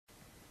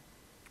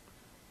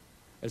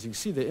As you can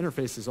see, the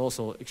interface is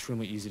also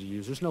extremely easy to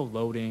use. There's no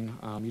loading.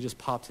 You just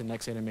pop to the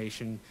next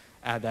animation,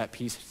 add that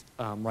piece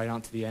right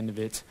onto the end of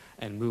it,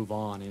 and move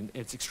on. And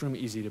it's extremely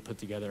easy to put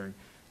together. And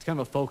it's kind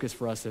of a focus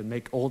for us to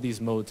make all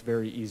these modes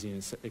very easy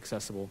and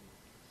accessible.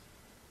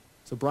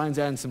 So Brian's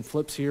adding some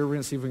flips here. We're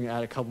going to see if we can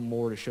add a couple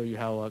more to show you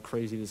how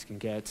crazy this can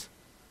get.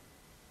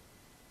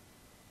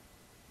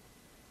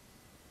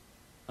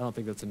 I don't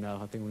think that's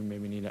enough. I think we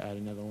maybe need to add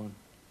another one.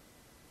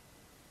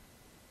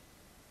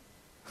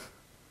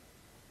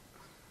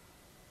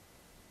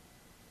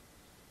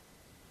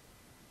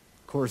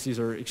 Of course, these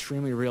are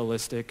extremely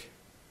realistic.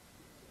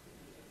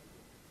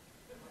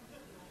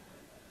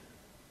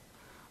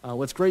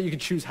 What's great, you can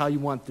choose how you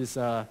want this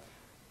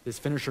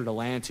finisher to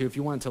land to. If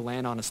you want it to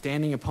land on a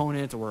standing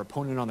opponent or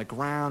opponent on the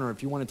ground, or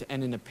if you want it to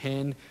end in a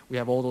pin, we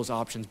have all those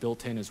options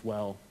built in as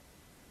well.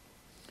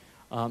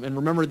 And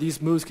remember,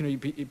 these moves can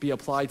be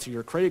applied to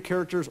your created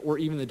characters or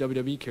even the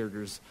WWE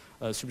characters,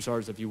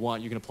 superstars, if you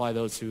want. You can apply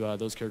those to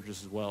those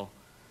characters as well.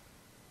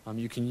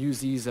 You can use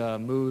these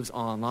moves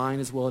online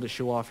as well to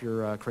show off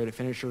your creative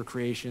finisher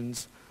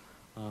creations.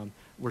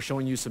 We're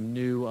showing you some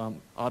new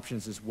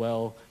options as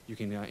well. You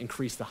can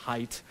increase the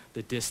height,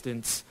 the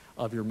distance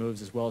of your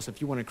moves as well. So if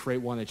you want to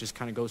create one that just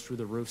kind of goes through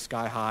the roof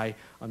sky high,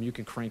 you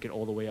can crank it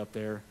all the way up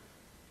there.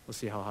 Let's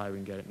see how high we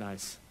can get it.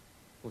 Nice.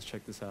 Let's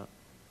check this out.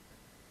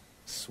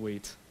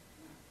 Sweet.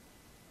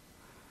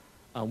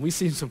 We've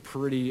seen some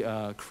pretty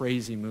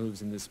crazy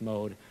moves in this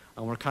mode.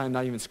 We're kind of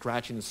not even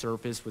scratching the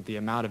surface with the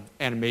amount of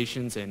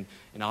animations and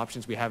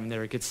options we have in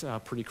there. It gets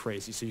pretty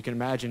crazy. So you can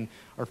imagine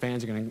our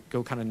fans are going to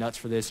go kind of nuts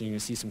for this, and you're going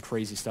to see some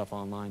crazy stuff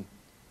online.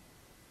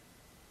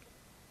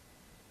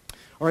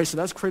 All right, so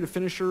that's Create a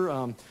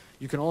Finisher.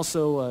 You can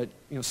also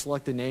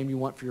select the name you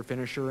want for your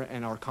finisher,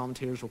 and our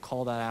commentators will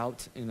call that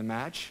out in the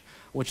match,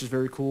 which is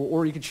very cool.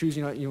 Or you can choose,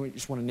 you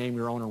just want to name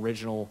your own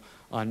original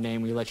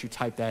name. We let you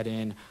type that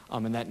in,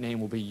 and that name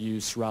will be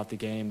used throughout the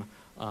game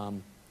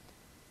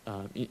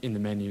in the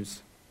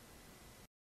menus.